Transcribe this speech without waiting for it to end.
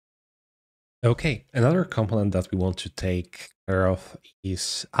Okay, another component that we want to take care of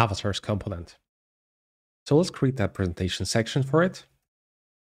is avatars component. So let's create that presentation section for it.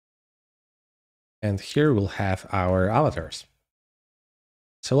 And here we'll have our avatars.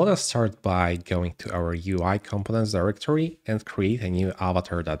 So let us start by going to our UI components directory and create a new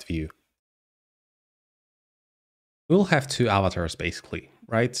avatar.view. We'll have two avatars basically,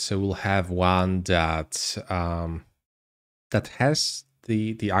 right? So we'll have one that that has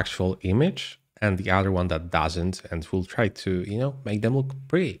the actual image and the other one that doesn't, and we'll try to make them look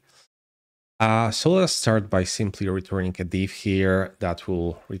pretty. So let's start by simply returning a div here that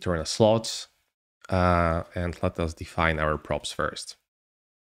will return a slot, and let us define our props first.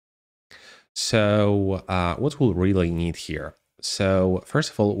 So what we'll really need here. So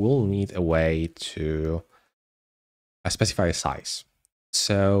first of all, we'll need a way to specify a size.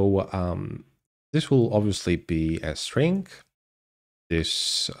 So this will obviously be a string.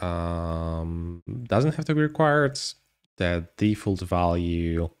 This doesn't have to be required. The default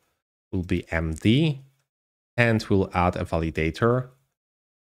value will be MD, and we'll add a validator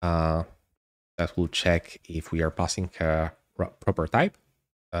that will check if we are passing a proper type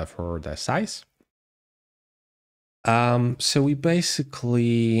for the size. So we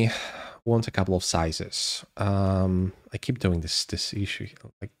basically want a couple of sizes. I keep doing this issue,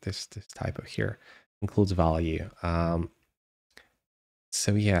 like this typo here, includes value.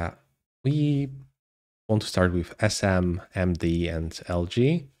 So yeah, we want to start with SM, MD, and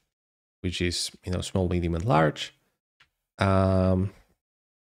LG, which is small, medium, and large. Then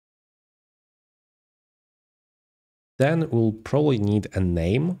we'll probably need a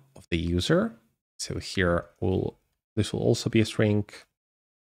name of the user. So here this will also be a string.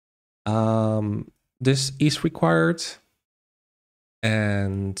 This is required,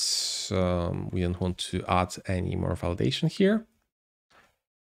 and we don't want to add any more validation here.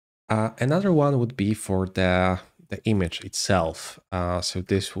 Another one would be for the image itself. So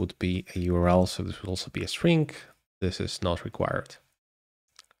this would be a URL. So this would also be a string. This is not required.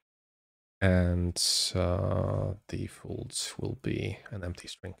 And default will be an empty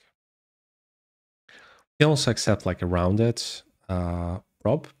string. We can also accept like a rounded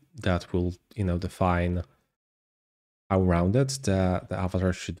prop that will define how rounded the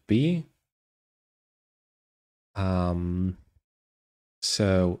avatar should be.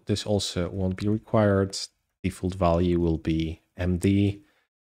 So this also won't be required. Default value will be MD,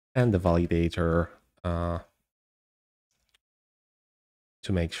 and the validator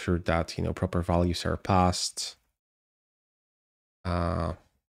to make sure that proper values are passed.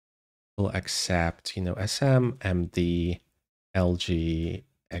 We'll accept SM, MD, LG,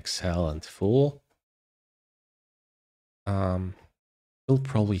 XL, and full. We'll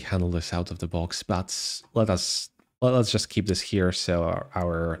probably handle this out of the box, but let's just keep this here so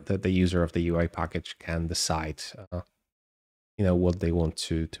the user of the UI package can decide what they want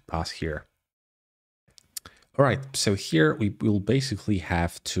to pass here. All right, so here we will basically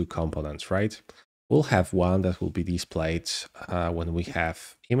have two components, right? We'll have one that will be displayed when we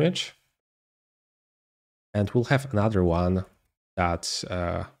have image, and we'll have another one that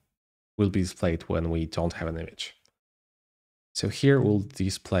will be displayed when we don't have an image. So here we'll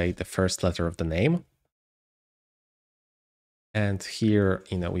display the first letter of the name. And here,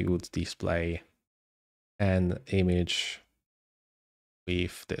 we would display an image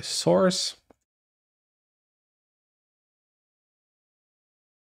with the source.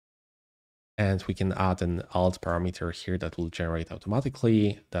 And we can add an alt parameter here that will generate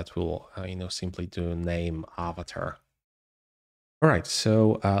automatically. That will, simply do name avatar. All right,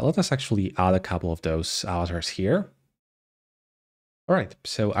 so let us actually add a couple of those avatars here. All right,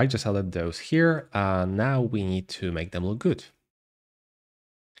 so I just added those here. Now we need to make them look good.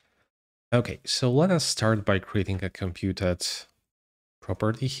 Okay, so let us start by creating a computed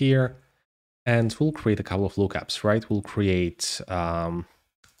property here. And we'll create a couple of lookups, right? We'll create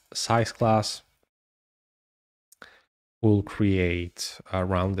size class. We'll create a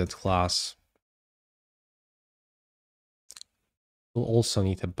rounded class. We'll also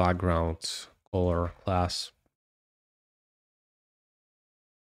need a background color class.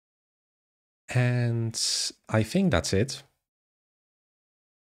 And I think that's it.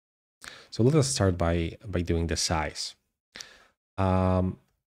 So let us start by doing the size. So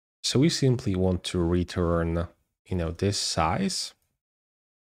we simply want to return, this size.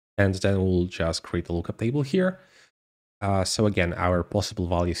 And then we'll just create a lookup table here. So again, our possible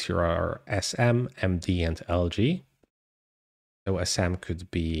values here are SM, MD, and LG. So SM could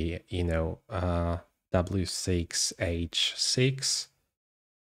be, W6, H6,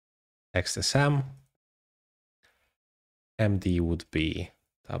 XSM. MD would be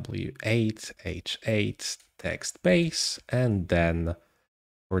W8, H8, text base, and then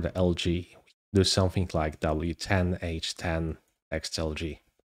for the LG, we do something like W10, H10, text LG.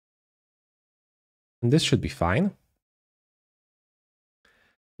 And this should be fine.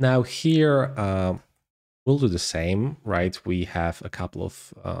 Now here, we'll do the same, right? We have a couple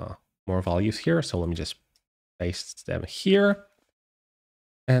of more values here. So let me just paste them here.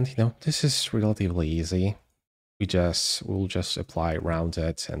 And, this is relatively easy. We'll just apply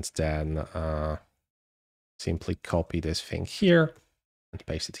rounded and then simply copy this thing here and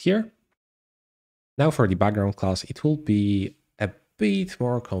paste it here. Now for the background class, it will be a bit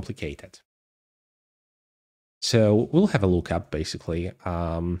more complicated. So we'll have a lookup basically.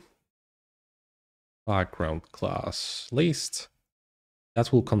 Background class list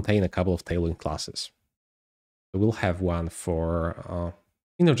that will contain a couple of tailoring classes. So we'll have one for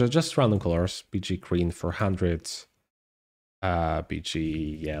just random colors, BG green for 100,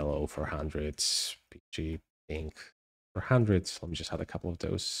 BG yellow for 100, BG pink for 100. Let me just add a couple of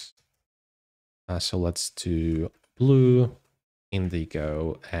those. So let's do blue,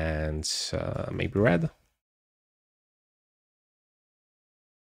 indigo, and maybe red.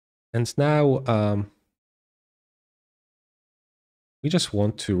 And now we just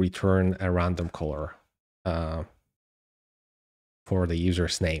want to return a random color for the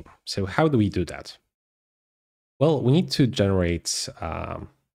user's name. So how do we do that? Well, we need to generate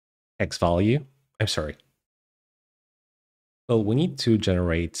X value. I'm sorry. Well, we need to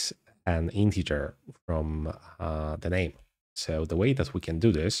generate an integer from the name. So the way that we can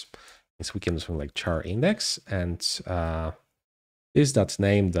do this is we can do something like char index and is that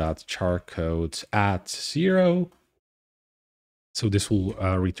name that char code at 0. So this will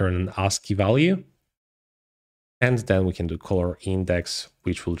return an ASCII value. And then we can do color index,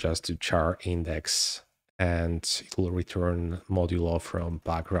 which will just do char index, and it will return modulo from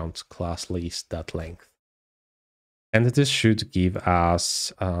background class list.length. And this should give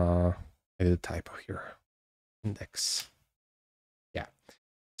us a typo here, index. Yeah.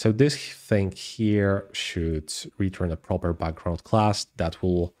 So this thing here should return a proper background class that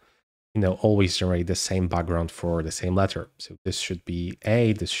will, always generate the same background for the same letter. So this should be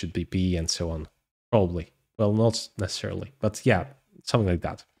A, this should be B, and so on, probably. Well, not necessarily, but yeah, something like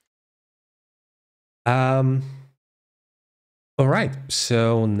that. All right,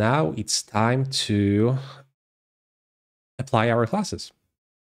 so now it's time to apply our classes.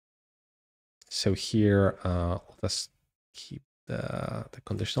 So here, let's keep the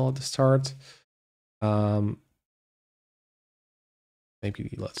conditional at the start.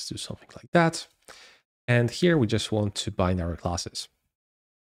 Maybe let's do something like that. And here we just want to bind our classes.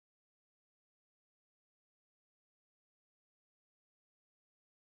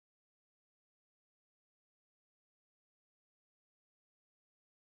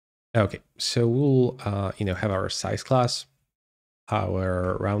 Okay, so we'll have our size class,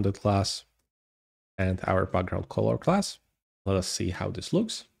 our rounded class, and our background color class. Let us see how this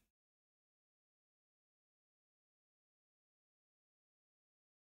looks.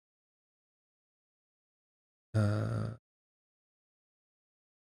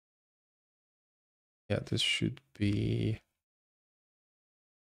 Yeah, this should be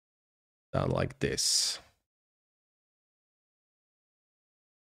done like this.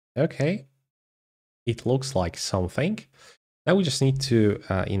 Okay, it looks like something. Now we just need to,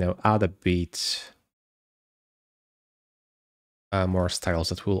 add a bit more styles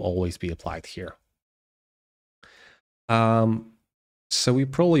that will always be applied here. So we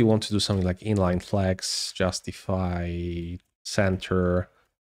probably want to do something like inline flex, justify, center,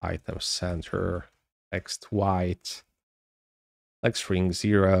 item center, text white, flex ring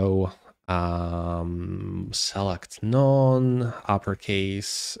 0, select none,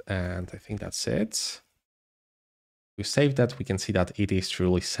 uppercase, and I think that's it. We save that, we can see that it is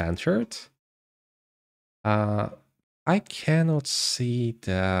truly centered. I cannot see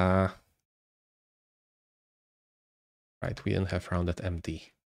the... Right, we don't have rounded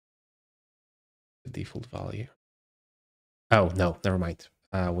MD. The default value. Oh, no, never mind.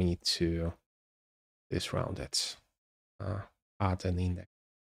 We need to disround it. Add an index.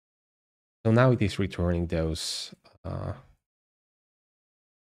 So now it is returning those.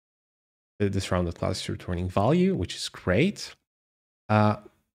 This rounded class is returning value, which is great.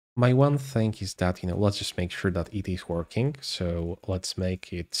 My one thing is that, let's just make sure that it is working. So let's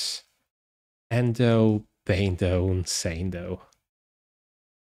make it endo, bando, sando.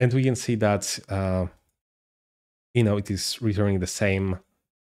 And we can see that, it is returning the same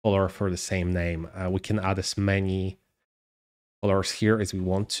color for the same name. We can add as many colors here as we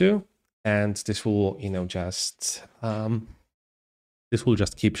want to. And this will, just This will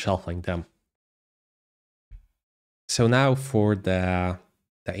just keep shuffling them. So now for the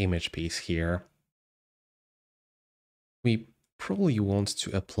image piece here, we probably want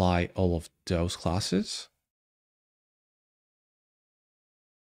to apply all of those classes.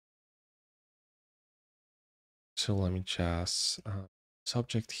 So let me just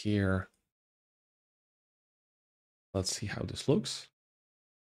subject here. Let's see how this looks.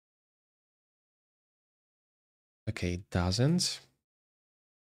 Okay, it doesn't.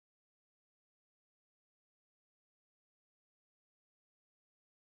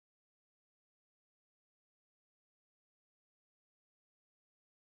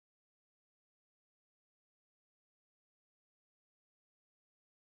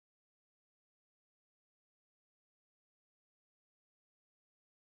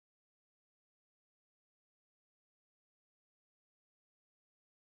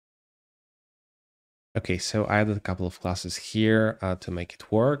 Okay, so I added a couple of classes here to make it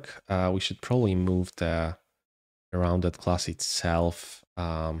work. We should probably move the rounded class itself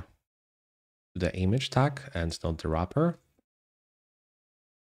to the image tag and not the wrapper.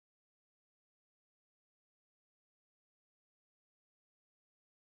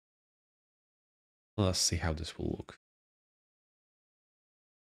 Let's see how this will look.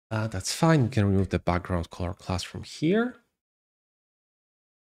 That's fine. We can remove the background color class from here.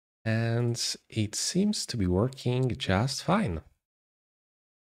 And it seems to be working just fine.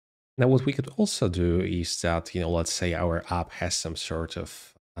 Now, what we could also do is that, let's say our app has some sort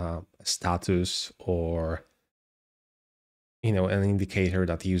of status or, an indicator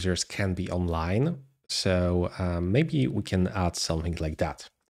that users can be online. So maybe we can add something like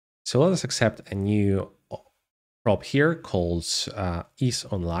that. So let us accept a new prop here called is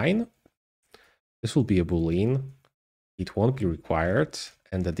online. This will be a Boolean. It won't be required,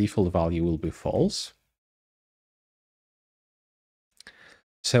 and the default value will be false.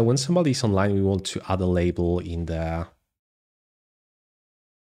 So when somebody is online, we want to add a label in the,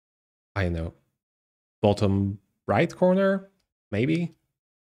 I don't know, bottom right corner, maybe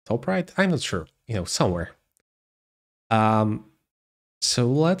top right. I'm not sure, somewhere. So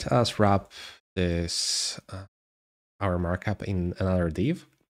let us wrap this, our markup in another div.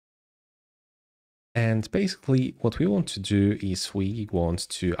 And basically what we want to do is we want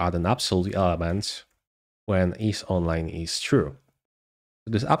to add an absolute element when is online is true.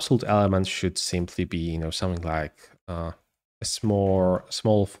 So this absolute element should simply be, something like a small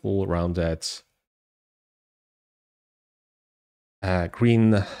full rounded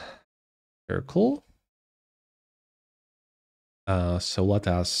green circle. So let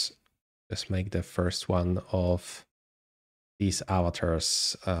us just make the first one of these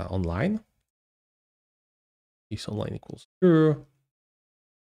avatars online. Is online equals true.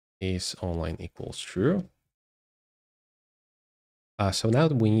 Is online equals true. So now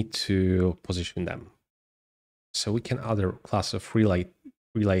we need to position them. So we can add a class of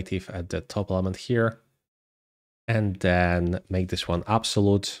relative at the top element here, and then make this one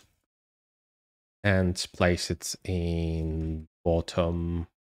absolute and place it in bottom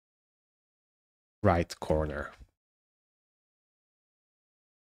right corner.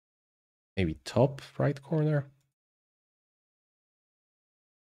 Maybe top right corner.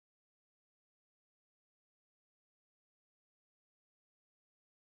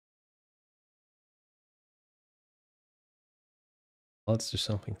 Let's do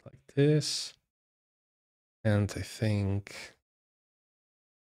something like this. And I think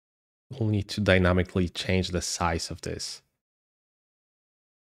we'll need to dynamically change the size of this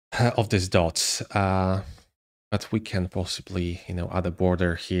dots. But we can possibly, add a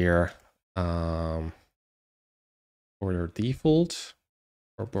border here. Border default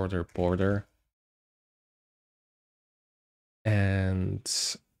or border.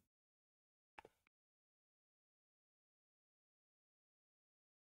 And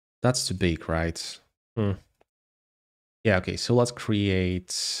that's too big, right? Yeah, okay, so let's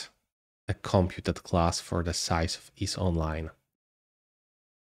create a computed class for the size of is online.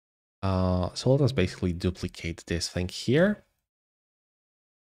 So let us basically duplicate this thing here.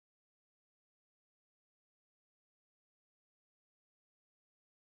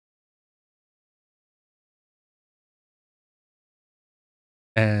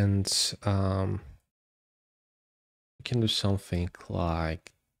 And we can do something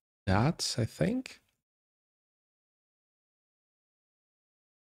like that, I think.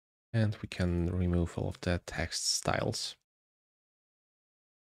 And we can remove all of the text styles.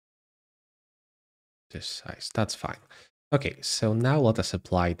 This size, that's fine. Okay, so now let us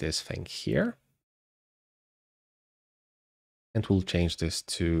apply this thing here. And we'll change this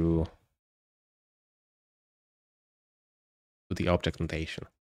to to the object notation.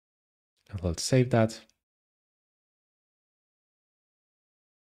 And let's save that.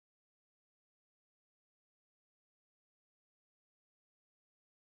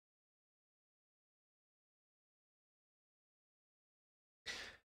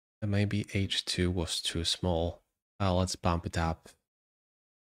 And maybe H2 was too small. Let's bump it up.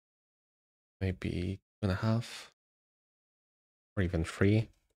 Maybe 2.5 or even 3.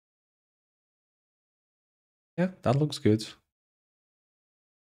 Yeah, that looks good.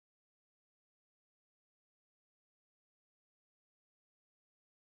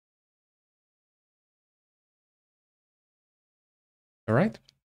 All right,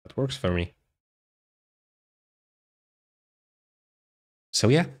 that works for me. So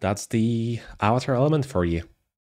yeah, that's the avatar element for you.